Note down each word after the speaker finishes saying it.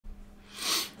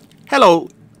Hello,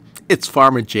 it's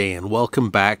Farmer Jay and welcome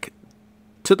back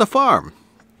to the farm.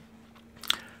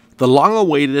 The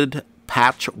long-awaited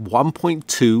patch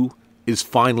 1.2 is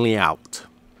finally out.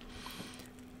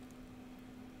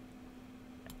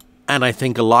 And I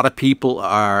think a lot of people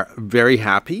are very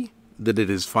happy that it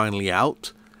is finally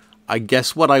out. I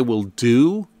guess what I will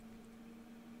do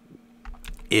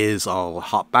is I'll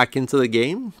hop back into the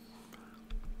game.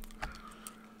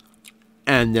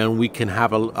 And then we can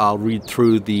have I'll read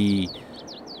through the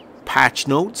patch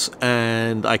notes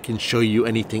and I can show you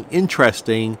anything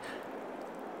interesting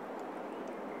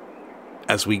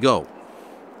as we go.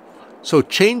 So,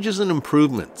 changes and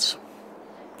improvements.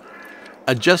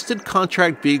 Adjusted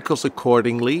contract vehicles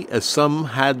accordingly, as some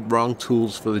had wrong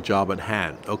tools for the job at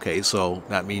hand. Okay, so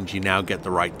that means you now get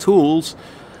the right tools.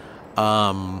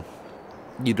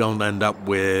 You don't end up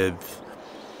with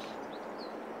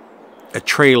a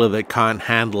trailer that can't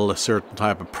handle a certain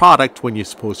type of product when you're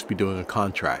supposed to be doing a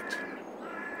contract.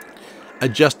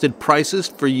 Adjusted prices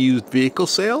for used vehicle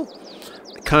sale.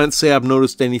 I can't say I've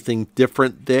noticed anything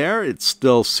different there. It's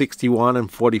still 61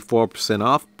 and 44%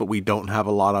 off, but we don't have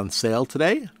a lot on sale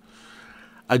today.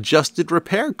 Adjusted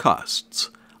repair costs.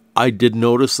 I did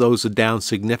notice those are down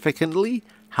significantly.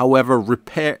 However,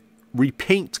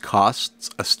 repaint costs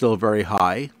are still very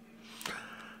high.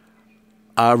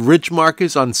 Ridge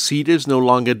markers on cedars no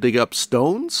longer dig up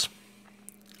stones.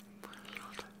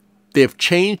 They've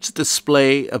changed the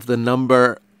display of the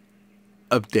number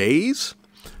of days.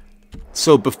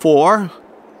 So before,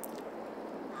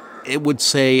 it would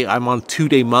say I'm on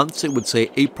 2-day months. It would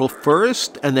say April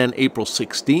 1st and then April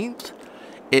 16th.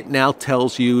 It now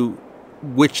tells you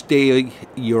which day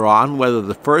you're on, whether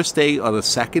the first day or the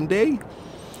second day.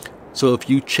 So if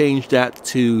you change that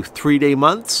to 3-day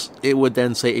months, it would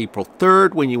then say April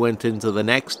 3rd when you went into the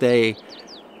next day,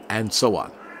 and so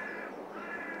on.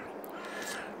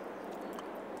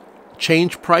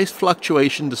 Change price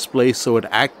fluctuation display so it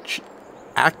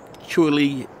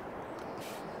accurately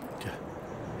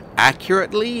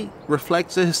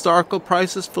reflects the historical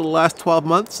prices for the last 12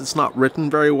 months. It's not written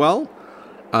very well.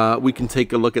 We can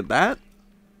take a look at that.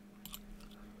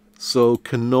 So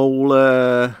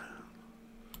canola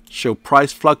show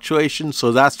price fluctuation.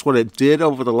 So that's what it did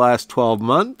over the last 12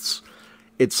 months.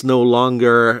 It's no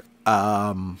longer,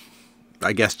 I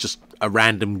guess, just a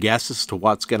random guess as to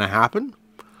what's going to happen.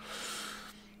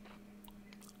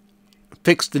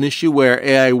 Fixed an issue where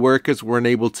AI workers weren't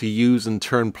able to use and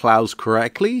turn plows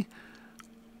correctly.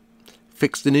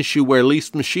 Fixed an issue where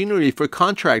leased machinery for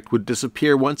contract would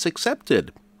disappear once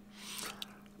accepted.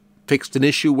 Fixed an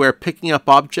issue where picking up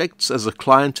objects as a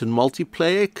client in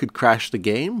multiplayer could crash the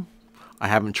game. I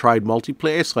haven't tried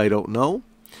multiplayer, so I don't know.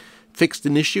 Fixed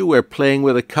an issue where playing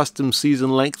with a custom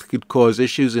season length could cause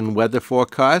issues in weather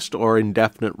forecast or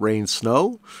indefinite rain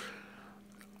snow.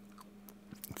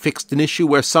 Fixed an issue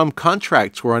where some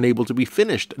contracts were unable to be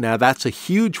finished. Now that's a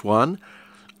huge one.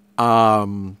 That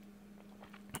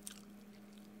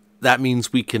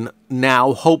means we can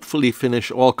now hopefully finish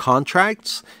all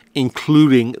contracts,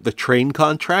 including the train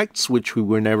contracts, which we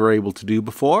were never able to do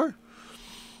before.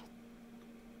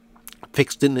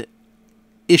 Fixed an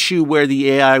issue where the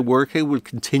AI worker would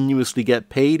continuously get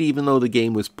paid even though the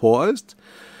game was paused.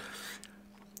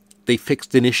 They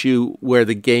fixed an issue where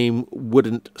the game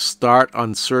wouldn't start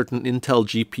on certain Intel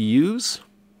GPUs.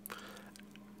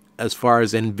 As far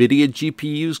as NVIDIA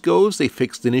GPUs goes, they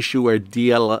fixed an issue where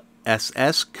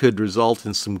DLSS could result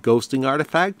in some ghosting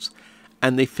artifacts.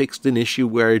 And they fixed an issue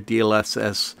where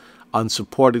DLSS on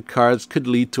supported cards could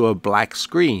lead to a black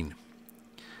screen.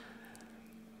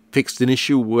 Fixed an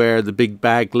issue where the big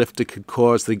bag lifter could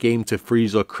cause the game to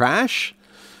freeze or crash.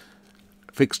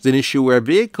 Fixed an issue where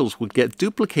vehicles would get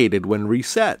duplicated when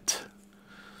reset.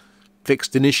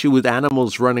 Fixed an issue with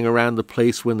animals running around the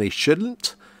place when they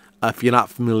shouldn't. If you're not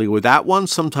familiar with that one,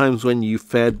 sometimes when you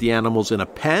fed the animals in a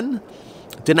pen,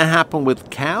 it didn't happen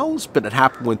with cows, but it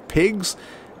happened with pigs.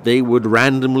 They would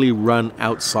randomly run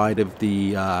outside of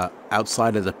the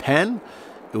pen.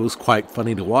 It was quite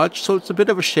funny to watch, so it's a bit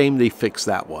of a shame they fixed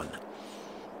that one.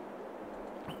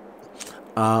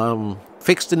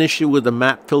 Fixed an issue with the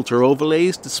map filter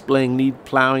overlays displaying need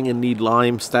plowing and need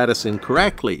lime status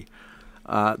incorrectly.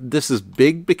 This is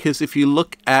big because if you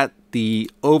look at the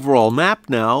overall map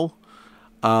now,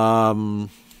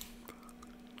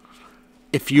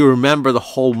 if you remember the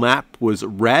whole map was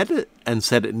red and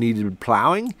said it needed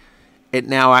plowing, it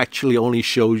now actually only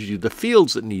shows you the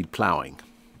fields that need plowing.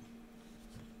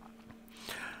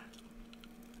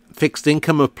 Fixed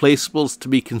income of placeables to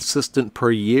be consistent per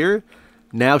year,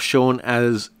 now shown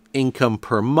as income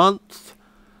per month.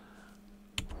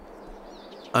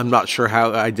 I'm not sure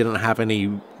how, I didn't have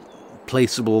any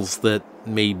placeables that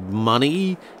made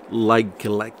money, like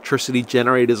electricity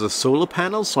generators or solar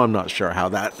panels, so I'm not sure how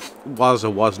that was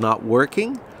or was not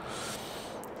working.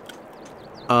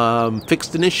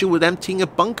 Fixed an issue with emptying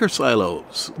of bunker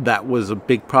silos. That was a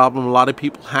big problem a lot of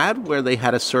people had, where they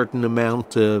had a certain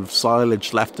amount of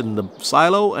silage left in the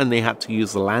silo and they had to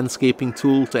use the landscaping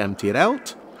tool to empty it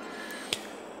out.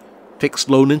 Fixed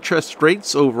loan interest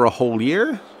rates over a whole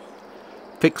year.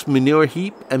 Fixed manure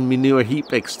heap and manure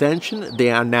heap extension.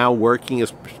 They are now working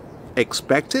as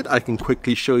expected. I can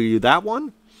quickly show you that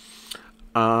one.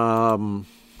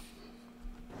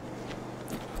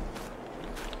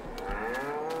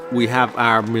 We have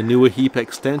our manure heap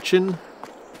extension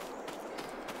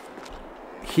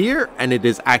here, and it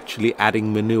is actually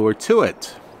adding manure to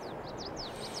it.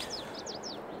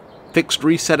 Fixed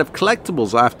reset of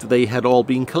collectibles after they had all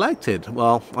been collected.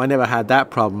 Well, I never had that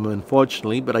problem,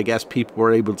 unfortunately, but I guess people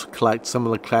were able to collect some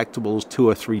of the collectibles 2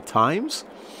 or 3 times.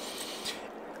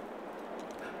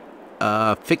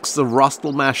 Fixed the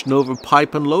Rostelmash Nova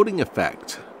pipe unloading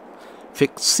effect.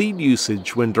 Fixed seed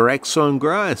usage when direct sowing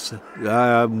grass.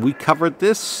 We covered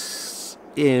this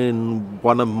in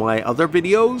one of my other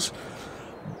videos,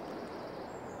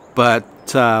 but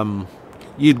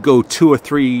you'd go 2 or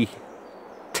 3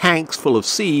 tanks full of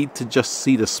seed to just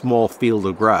seed a small field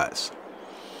of grass.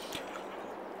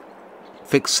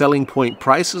 Fixed selling point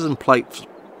prices and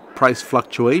price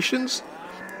fluctuations.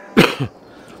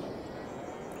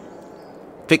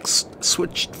 Fixed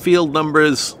switched field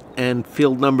numbers and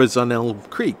field numbers on Elm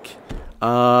Creek.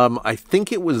 I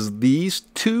think it was these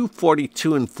two,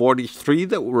 42 and 43,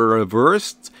 that were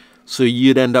reversed. So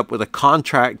you'd end up with a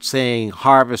contract saying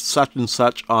harvest such and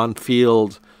such on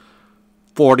field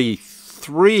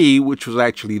 43, which was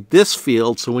actually this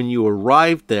field. So when you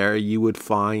arrived there, you would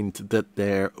find that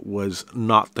there was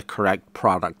not the correct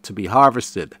product to be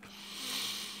harvested.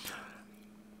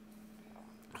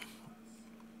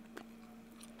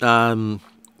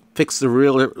 Fix the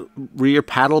rear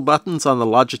paddle buttons on the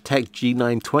Logitech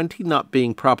G920 not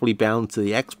being properly bound to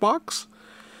the Xbox.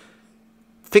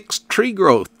 Fixed tree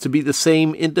growth to be the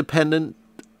same independent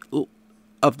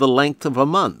of the length of a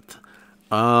month.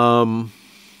 Not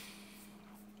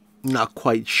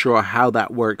quite sure how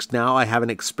that works now. I haven't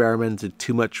experimented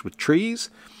too much with trees.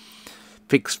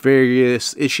 Fix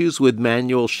various issues with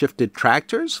manual shifted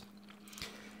tractors.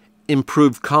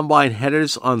 Improved combine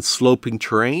headers on sloping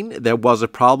terrain. There was a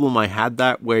problem. I had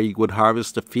that where you would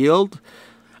harvest a field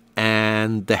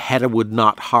and the header would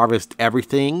not harvest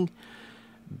everything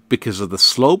because of the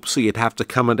slope, so you'd have to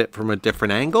come at it from a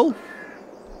different angle.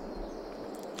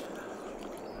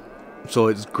 So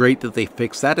it's great that they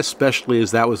fixed that, especially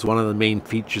as that was one of the main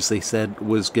features they said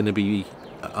was going to be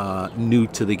new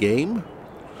to the game.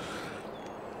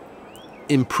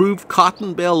 Improved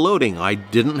cotton bale loading. I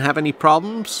didn't have any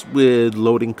problems with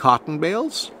loading cotton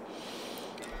bales.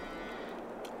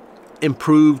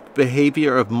 Improved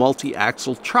behavior of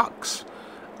multi-axle trucks.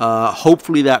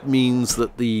 Hopefully that means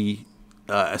that the,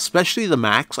 especially the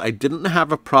Max, I didn't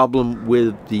have a problem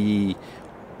with the,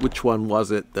 which one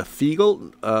was it? The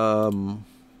Fiegel?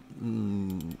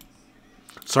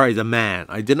 Sorry, the Man.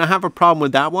 I didn't have a problem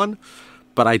with that one,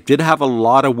 but I did have a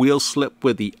lot of wheel slip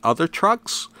with the other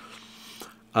trucks.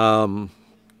 And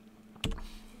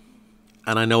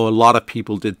I know a lot of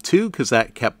people did too, because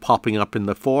that kept popping up in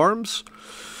the forums.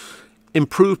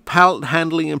 Improved pallet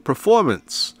handling and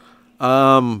performance.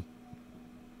 What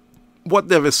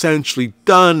they've essentially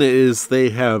done is they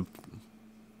have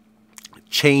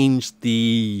changed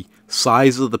the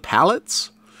size of the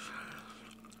pallets.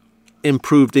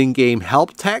 Improved in-game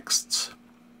help texts.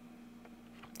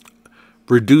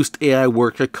 Reduced AI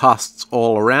worker costs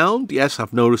all around. Yes,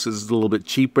 I've noticed it's a little bit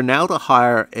cheaper now to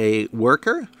hire a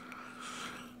worker.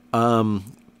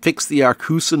 Fix the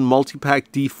Arcuson Multipack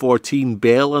D14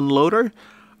 bale unloader.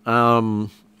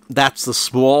 That's the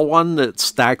small one that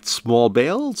stacked small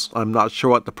bales. I'm not sure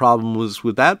what the problem was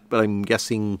with that, but I'm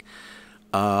guessing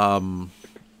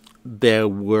there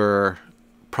were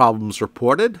problems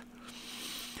reported.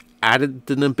 Added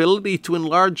an ability to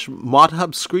enlarge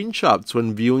ModHub screenshots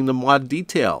when viewing the mod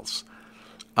details.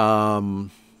 Added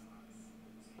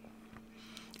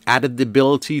the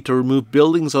ability to remove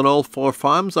buildings on all 4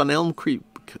 farms on Elm Creek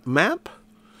map.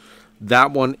 That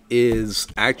one is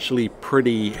actually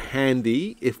pretty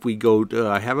handy. If we go to,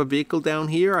 I have a vehicle down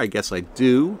here. I guess I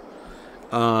do.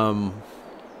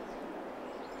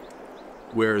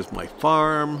 Where is my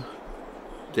farm?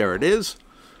 There it is.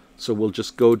 So we'll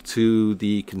just go to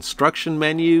the construction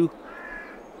menu.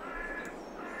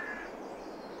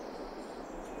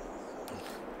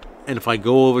 And if I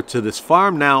go over to this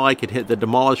farm now, I can hit the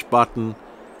demolish button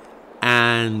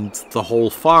and the whole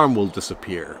farm will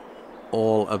disappear.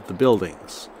 All of the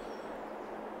buildings.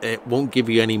 It won't give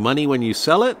you any money when you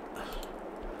sell it.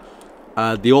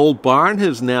 The old barn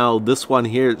has now, this one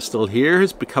here, it's still here,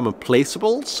 has become a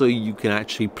placeable, so you can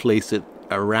actually place it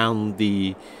around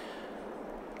the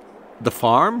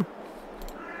farm.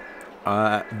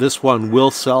 This one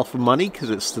will sell for money because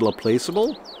it's still a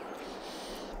placeable.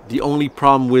 The only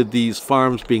problem with these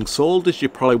farms being sold is you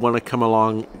probably want to come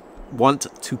along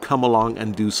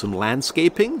and do some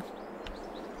landscaping.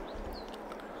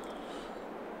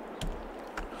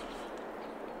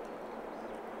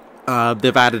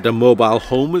 They've added a mobile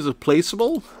home as a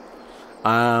placeable.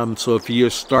 So if you're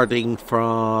starting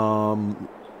from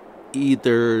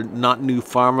either not new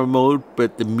farmer mode,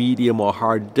 but the medium or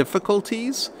hard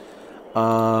difficulties,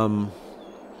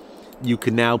 you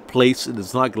can now place it.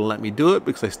 It's not going to let me do it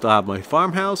because I still have my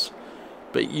farmhouse.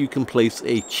 But you can place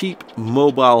a cheap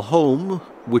mobile home,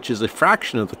 which is a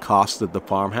fraction of the cost of the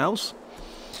farmhouse.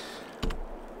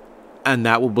 And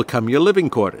that will become your living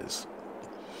quarters.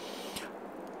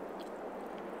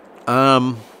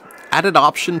 Added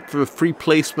option for free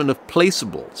placement of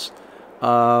placeables.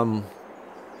 I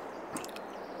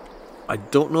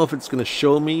don't know if it's going to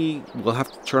show me. We'll have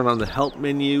to turn on the help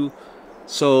menu.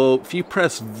 So if you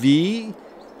press V,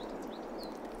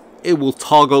 it will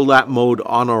toggle that mode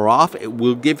on or off. It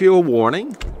will give you a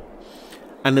warning,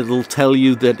 and it'll tell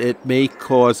you that it may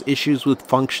cause issues with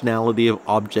functionality of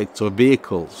objects or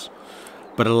vehicles,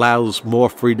 but allows more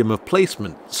freedom of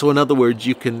placement. So in other words,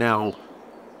 you can now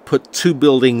put two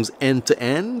buildings end to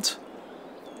end,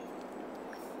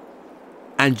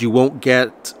 and you won't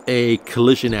get a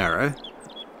collision error.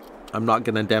 I'm not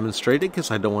going to demonstrate it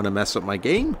because I don't want to mess up my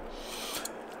game.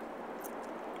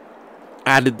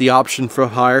 Added the option for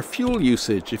higher fuel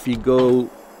usage. If you go,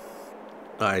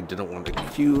 I didn't want to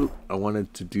queue, I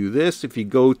wanted to do this. If you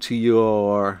go to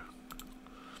your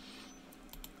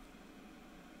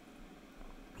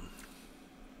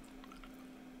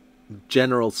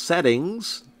general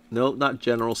settings, no, not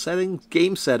general settings,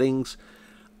 game settings,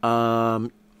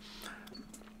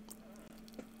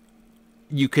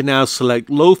 you can now select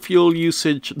low fuel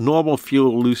usage, normal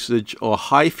fuel usage, or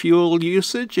high fuel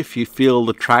usage if you feel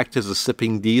the tractors are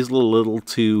sipping diesel a little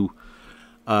too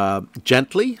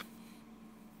gently.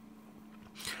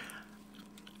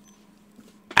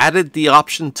 Added the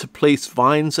option to place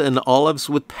vines and olives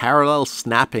with parallel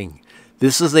snapping.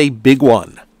 This is a big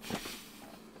one.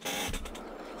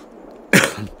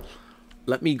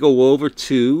 Let me go over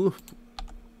to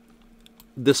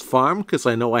this farm because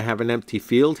I know I have an empty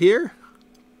field here.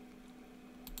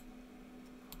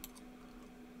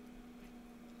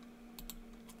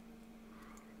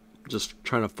 Just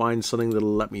trying to find something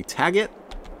that'll let me tag it.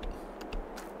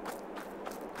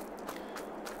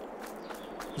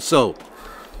 So,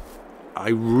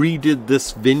 I redid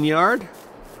this vineyard,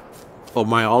 or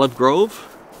my olive grove.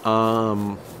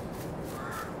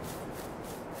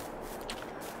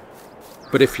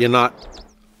 But if you're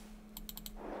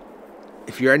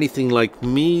anything like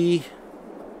me,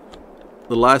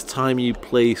 the last time you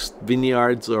placed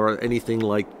vineyards or anything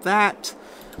like that,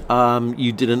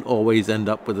 you didn't always end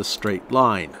up with a straight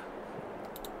line.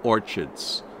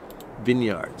 Orchards,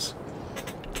 vineyards.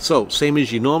 So, same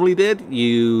as you normally did,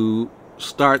 you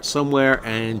start somewhere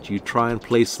and you try and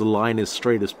place the line as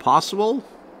straight as possible.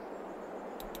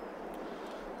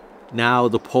 Now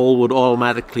the pole would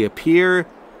automatically appear,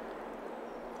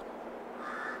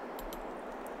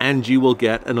 and you will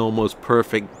get an almost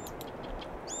perfectly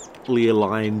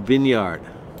aligned vineyard.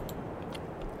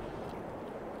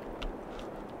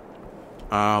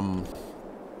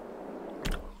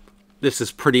 This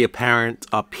is pretty apparent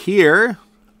up here.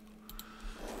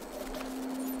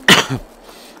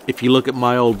 If you look at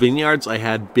my old vineyards, I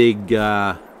had big,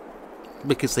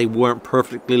 because they weren't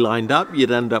perfectly lined up,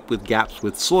 you'd end up with gaps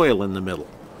with soil in the middle.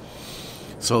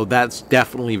 So that's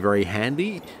definitely very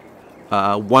handy.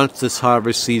 Once this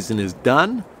harvest season is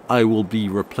done, I will be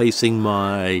replacing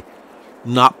my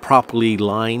not properly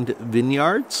lined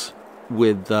vineyards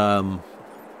with the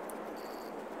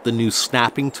new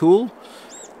snapping tool.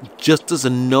 Just as a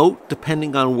note,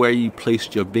 depending on where you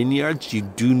placed your vineyards, you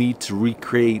do need to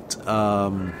recreate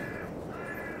a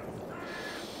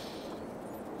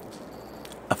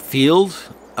field,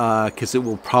 because it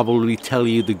will probably tell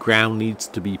you the ground needs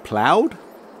to be plowed.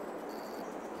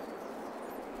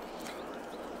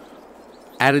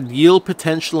 Added yield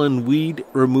potential and weed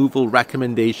removal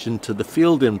recommendation to the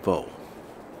field info.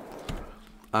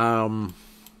 I'm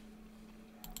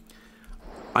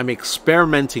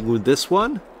experimenting with this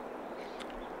one.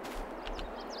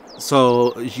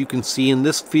 So, as you can see in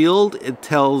this field, it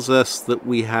tells us that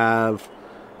we have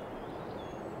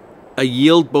a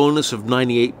yield bonus of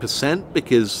 98%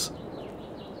 because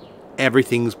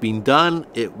everything's been done.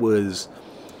 It was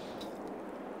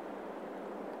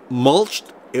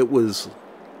mulched, it was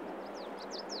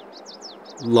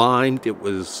limed, it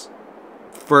was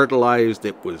fertilized,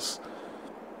 it was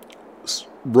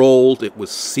rolled, it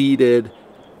was seeded,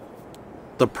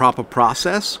 the proper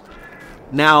process.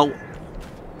 Now,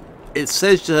 it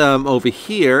says over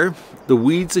here, the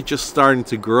weeds are just starting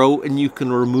to grow and you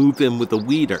can remove them with a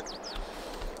weeder.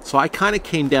 So I kind of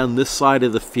came down this side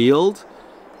of the field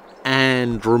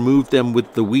and removed them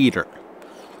with the weeder.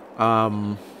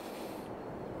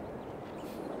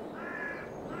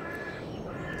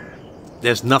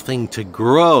 There's nothing to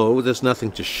grow, there's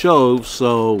nothing to show,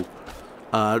 so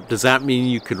does that mean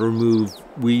you could remove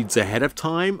weeds ahead of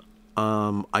time?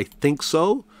 I think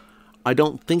so. I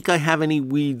don't think I have any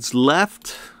weeds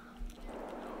left.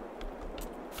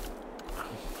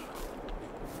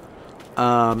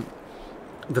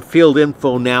 The field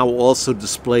info now also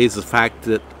displays the fact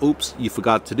that, oops, you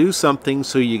forgot to do something,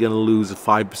 so you're going to lose a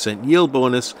 5% yield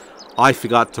bonus. I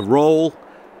forgot to roll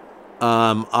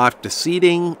after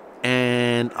seeding,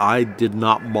 and I did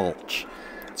not mulch.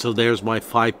 So there's my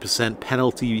 5%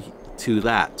 penalty to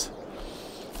that.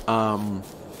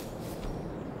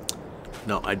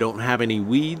 No, I don't have any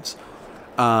weeds.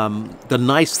 The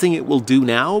nice thing it will do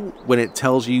now, when it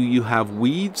tells you you have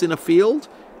weeds in a field,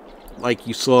 like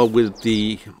you saw with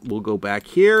the, we'll go back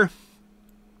here,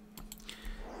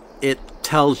 it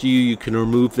tells you you can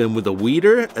remove them with a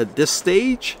weeder at this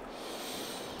stage.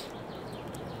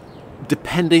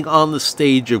 Depending on the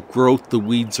stage of growth the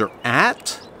weeds are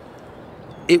at,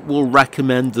 it will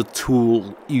recommend the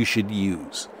tool you should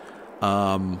use.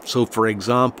 So for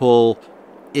example,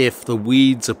 if the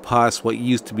weeds are past what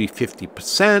used to be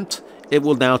 50%, it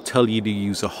will now tell you to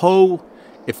use a hoe.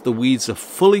 If the weeds are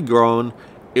fully grown,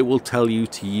 it will tell you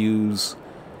to use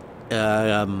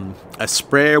a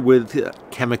sprayer with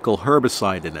chemical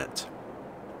herbicide in it.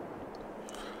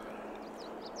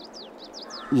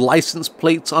 License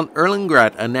plates on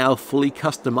Erlengrad are now fully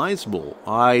customizable.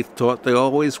 I thought they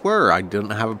always were. I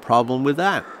didn't have a problem with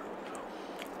that.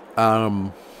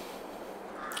 There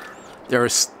are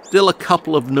still a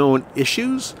couple of known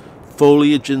issues.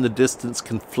 Foliage in the distance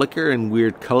can flicker in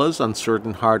weird colors on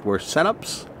certain hardware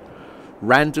setups.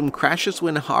 Random crashes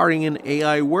when hiring an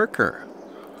AI worker.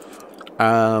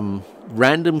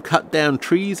 Random cut down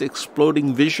trees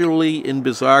exploding visually in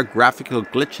bizarre graphical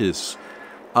glitches.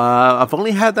 I've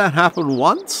only had that happen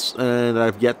once, and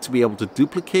I've yet to be able to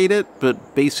duplicate it,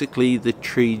 but basically the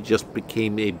tree just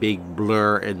became a big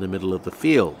blur in the middle of the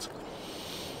field.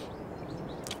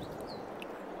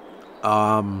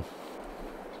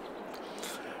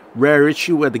 Rare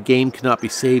issue where the game cannot be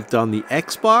saved on the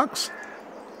Xbox,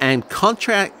 and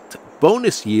contract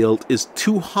bonus yield is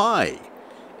too high.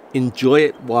 Enjoy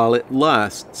it while it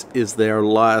lasts is their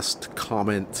last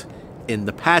comment in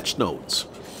the patch notes.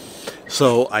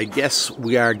 So I guess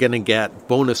we are going to get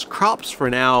bonus crops for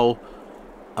now.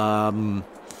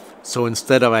 So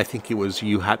instead of, I think it was,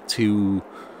 you had to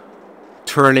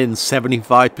turn in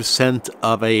 75%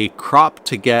 of a crop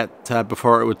to get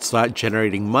before it would start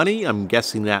generating money. I'm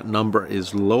guessing that number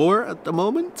is lower at the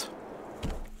moment.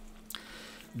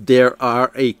 There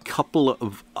are a couple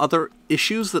of other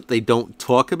issues that they don't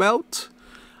talk about.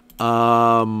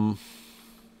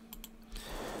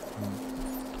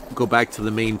 Go back to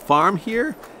the main farm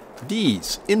here.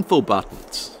 These info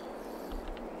buttons,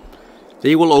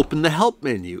 they will open the help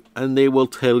menu and they will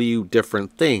tell you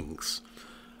different things.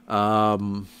 That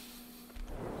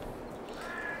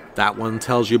one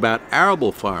tells you about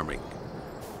arable farming.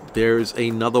 There's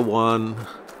another one,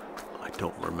 I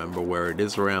don't remember where it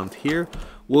is around here.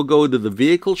 We'll go to the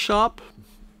vehicle shop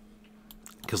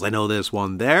because I know there's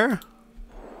one there.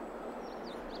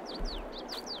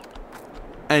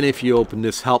 And if you open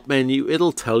this help menu,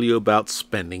 it'll tell you about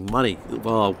spending money.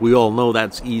 Well, we all know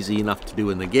that's easy enough to do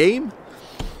in the game.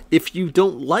 If you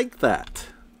don't like that,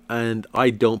 and I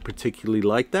don't particularly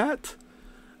like that,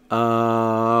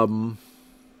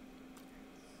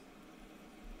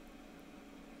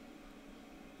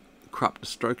 crop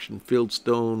destruction, field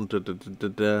stone,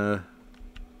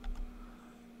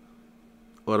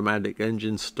 automatic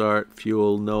engine start,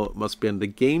 fuel, no, it must be under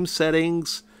game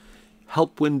settings.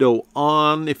 Help window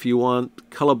on if you want.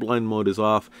 Colorblind mode is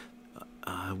off.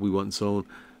 We want zone.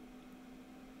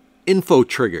 Info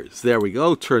triggers. There we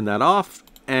go. Turn that off.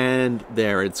 And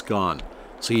there it's gone.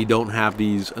 So you don't have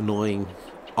these annoying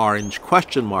orange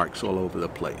question marks all over the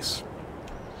place.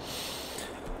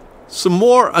 Some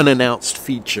more unannounced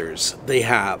features they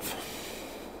have.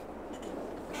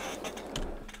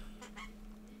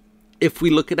 If we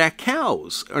look at our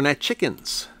cows or our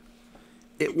chickens,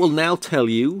 it will now tell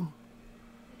you,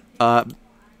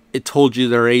 it told you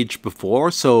their age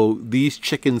before, so these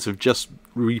chickens have just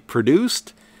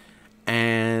reproduced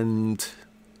and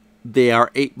they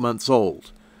are 8 months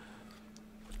old.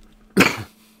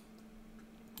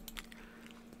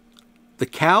 The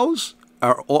cows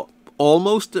are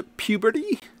almost at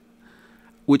puberty,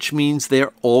 which means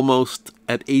they're almost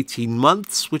at 18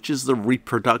 months, which is the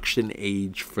reproduction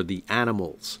age for the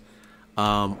animals.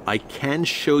 I can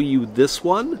show you this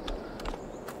one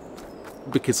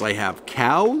because I have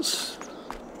cows.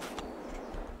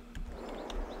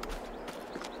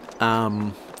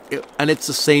 And it's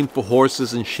the same for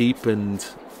horses and sheep and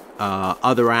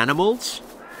other animals.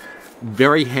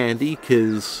 Very handy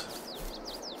because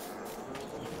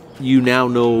you now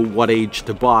know what age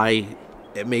to buy.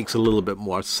 It makes a little bit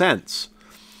more sense.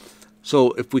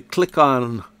 So if we click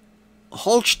on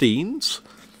Holsteins,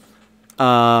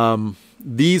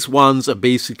 these ones are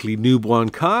basically newborn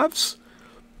calves.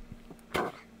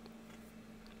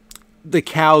 The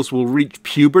cows will reach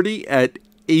puberty at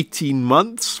 18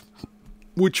 months,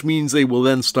 which means they will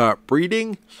then start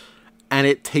breeding, and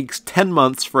it takes 10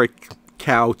 months for a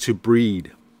cow to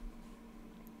breed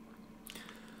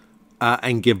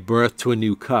and give birth to a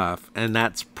new calf. And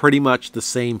that's pretty much the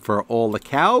same for all the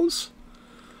cows.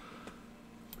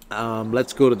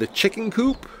 Let's go to the chicken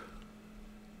coop.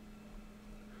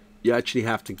 You actually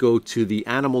have to go to the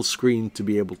animal screen to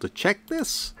be able to check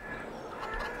this.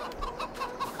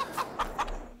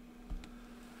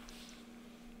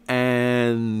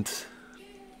 And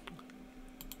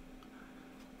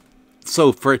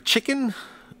so for a chicken,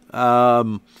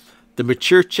 the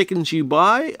mature chickens you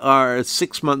buy are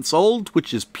 6 months old,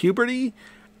 which is puberty,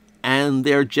 and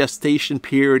their gestation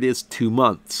period is 2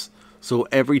 months. So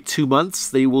every 2 months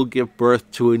they will give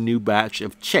birth to a new batch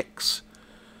of chicks.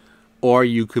 Or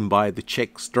you can buy the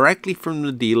chicks directly from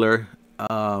the dealer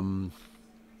for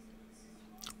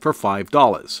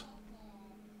 $5.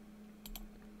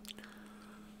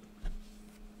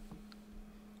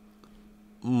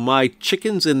 My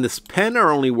chickens in this pen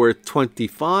are only worth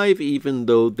 $25, even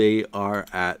though they are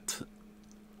at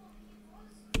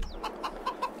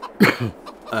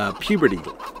puberty.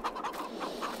 There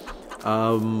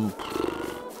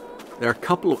are a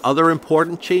couple of other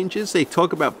important changes. They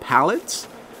talk about pallets.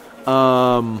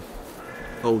 Oh,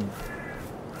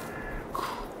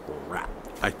 crap.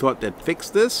 I thought they'd fix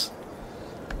this.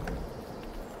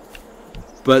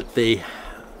 But they...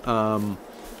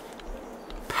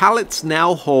 pallets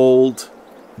now hold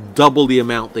double the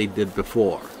amount they did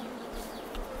before.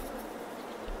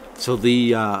 So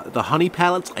the honey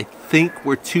pallets, I think,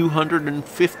 were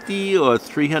 250 or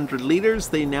 300 liters.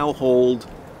 They now hold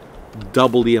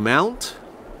double the amount.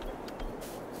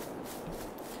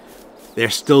 They're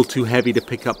still too heavy to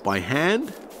pick up by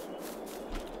hand.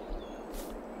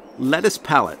 Lettuce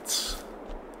pallets.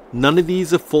 None of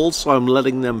these are full, so I'm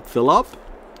letting them fill up.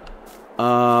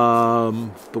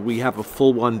 But we have a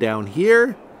full one down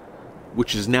here,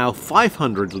 which is now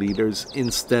 500 liters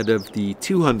instead of the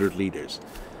 200 liters.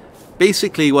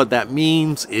 Basically what that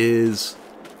means is,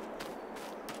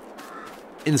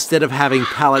 instead of having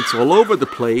pallets all over the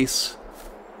place,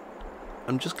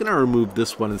 I'm just going to remove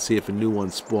this one and see if a new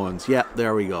one spawns. Yeah,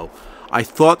 there we go. I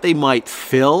thought they might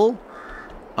fill,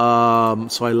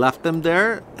 so I left them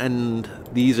there, and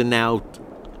these are now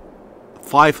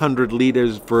 500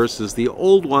 liters versus the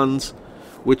old ones,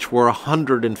 which were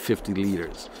 150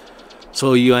 liters.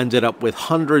 So you ended up with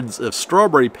hundreds of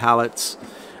strawberry pallets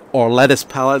or lettuce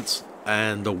pallets,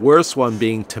 and the worst one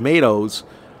being tomatoes.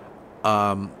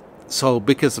 So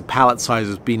because the pallet size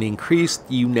has been increased,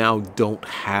 you now don't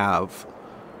have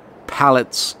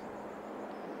pallets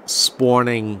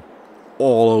spawning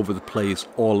all over the place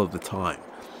all of the time.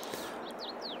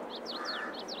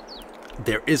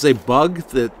 There is a bug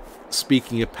that,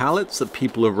 speaking of pallets, that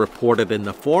people have reported in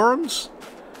the forums.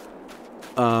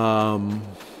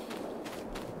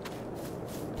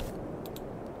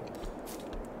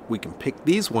 We can pick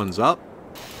these ones up.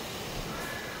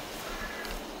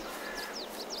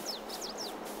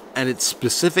 And it's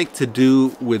specific to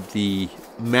do with the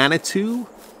Manitou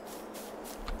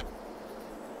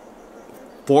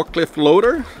forklift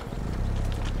loader.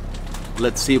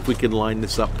 Let's see if we can line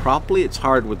this up properly. It's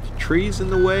hard with the trees in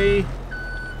the way.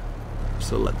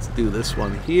 So let's do this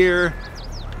one here.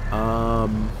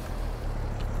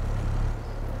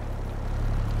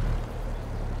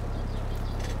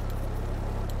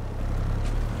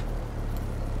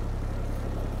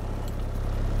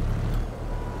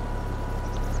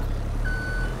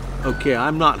 Okay,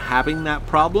 I'm not having that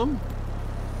problem.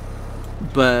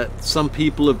 But some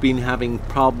people have been having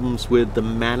problems with the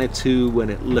Manitou when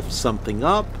it lifts something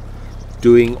up,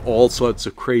 doing all sorts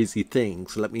of crazy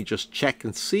things. Let me just check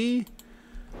and see.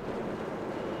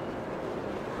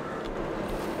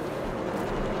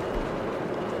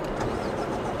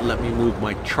 Let me move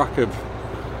my truck of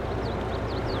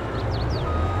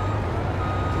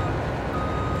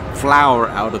flour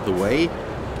out of the way.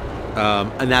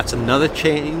 And that's another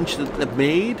change that they've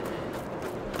made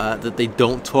that they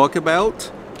don't talk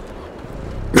about,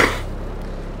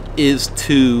 is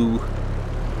to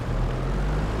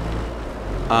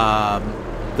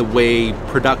the way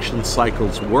production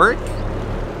cycles work.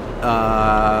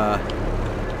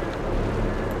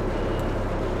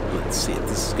 Let's see if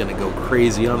this is going to go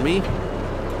crazy on me.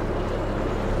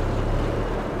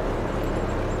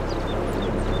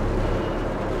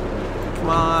 Come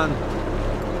on.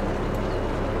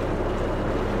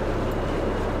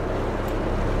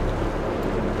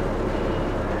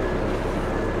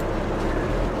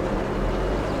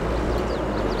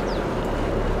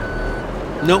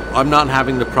 Nope, I'm not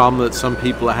having the problem that some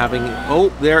people are having. Oh,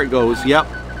 there it goes. Yep.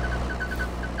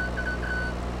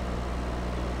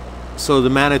 So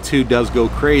the Manitou does go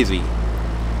crazy.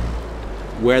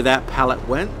 Where that pallet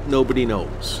went, nobody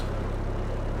knows.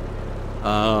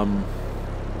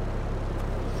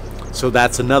 So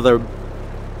that's another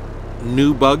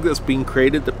new bug that's being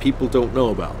created that people don't know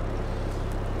about.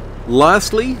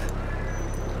 Lastly,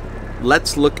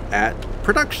 let's look at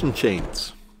production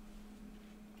chains.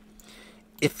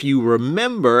 If you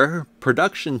remember,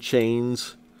 production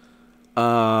chains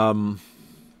had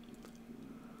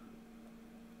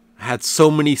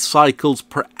so many cycles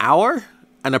per hour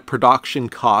and a production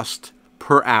cost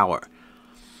per hour.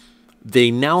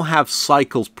 They now have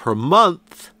cycles per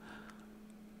month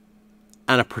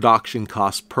and a production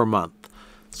cost per month.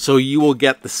 So you will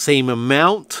get the same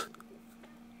amount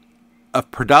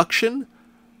of production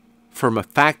from a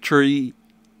factory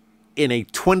in a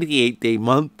 28-day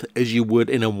month as you would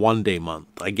in a 1-day month.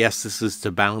 I guess this is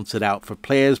to balance it out for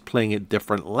players playing at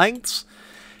different lengths,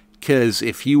 because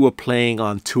if you were playing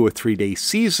on 2 or 3 day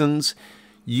seasons,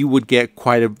 you would get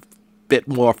quite a bit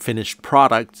more finished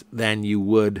product than you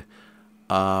would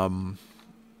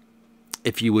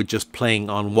if you were just playing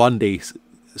on 1-day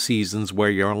seasons where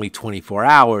you're only 24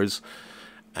 hours,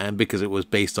 and because it was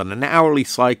based on an hourly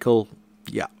cycle,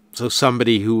 yeah. So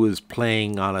somebody who was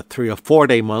playing on a 3 or 4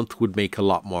 day month would make a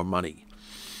lot more money.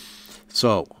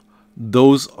 So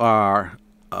those are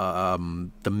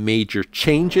the major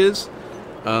changes.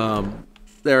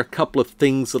 There are a couple of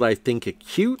things that I think are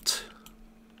cute.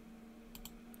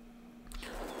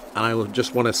 And I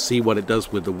just want to see what it does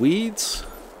with the weeds.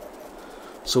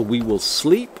 So we will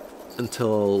sleep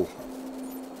until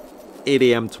 8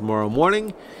 a.m. tomorrow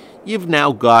morning. You've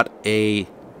now got a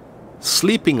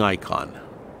sleeping icon.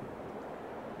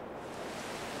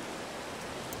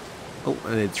 Oh,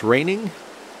 and it's raining.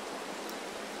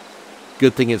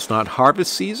 Good thing it's not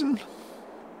harvest season.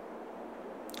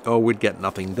 Oh, we'd get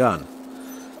nothing done.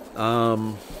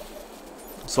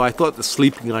 So I thought the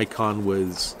sleeping icon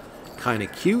was kind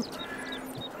of cute.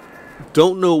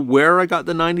 Don't know where I got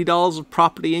the $90 of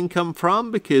property income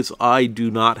from, because I do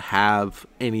not have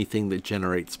anything that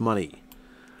generates money.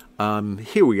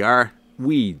 Here we are.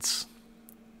 Weeds.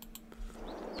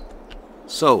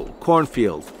 So,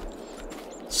 cornfield.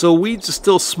 So weeds are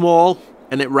still small,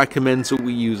 and it recommends that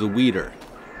we use a weeder.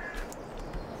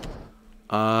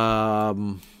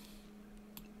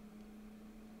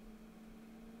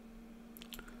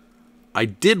 I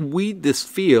did weed this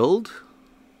field.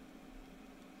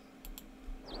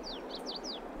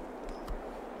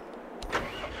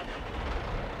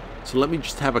 So let me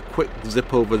just have a quick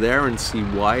zip over there and see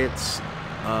why it's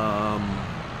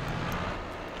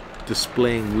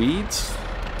displaying weeds.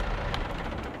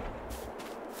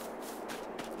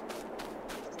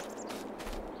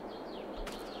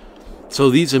 So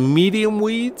these are medium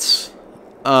weeds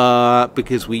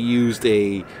because we used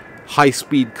a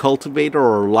high-speed cultivator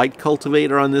or a light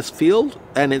cultivator on this field,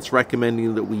 and it's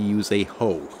recommending that we use a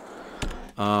hoe.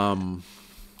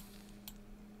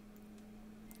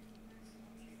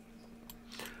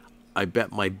 I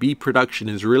bet my bee production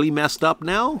is really messed up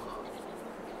now.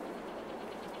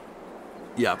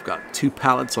 Yeah, I've got 2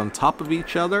 pallets on top of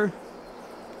each other.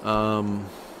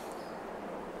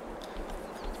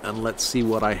 And let's see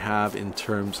what I have in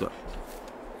terms of...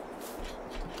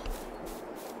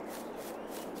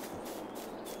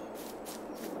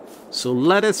 So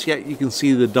lettuce, yeah, you can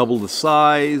see the double the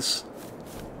size.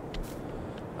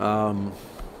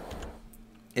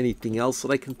 Anything else that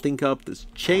I can think of that's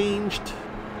changed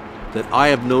that I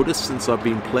have noticed since I've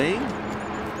been playing?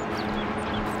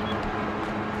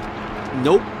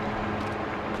 Nope.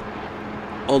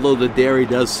 Although the dairy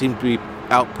does seem to be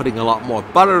outputting a lot more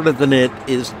butter than it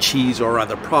is cheese or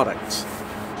other products.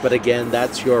 But again,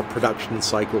 that's your production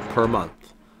cycle per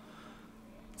month.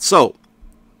 So,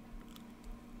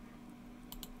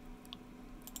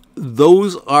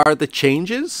 those are the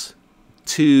changes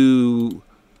to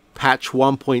patch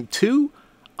 1.2.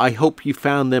 I hope you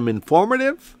found them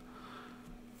informative.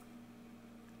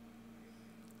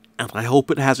 And I hope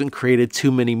it hasn't created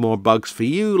too many more bugs for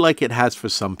you like it has for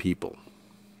some people.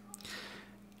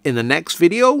 In the next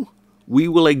video, we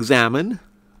will examine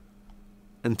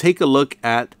and take a look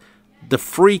at the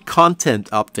free content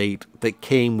update that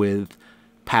came with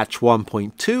patch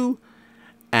 1.2,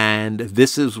 and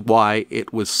this is why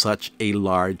it was such a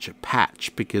large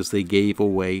patch, because they gave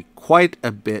away quite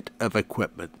a bit of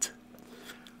equipment.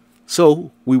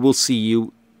 So we will see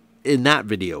you in that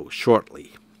video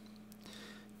shortly.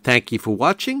 Thank you for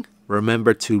watching.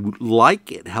 Remember to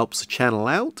like, it helps the channel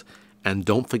out. And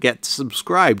don't forget to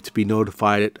subscribe to be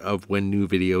notified of when new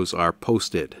videos are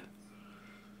posted.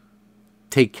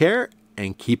 Take care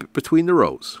and keep it between the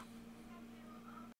rows.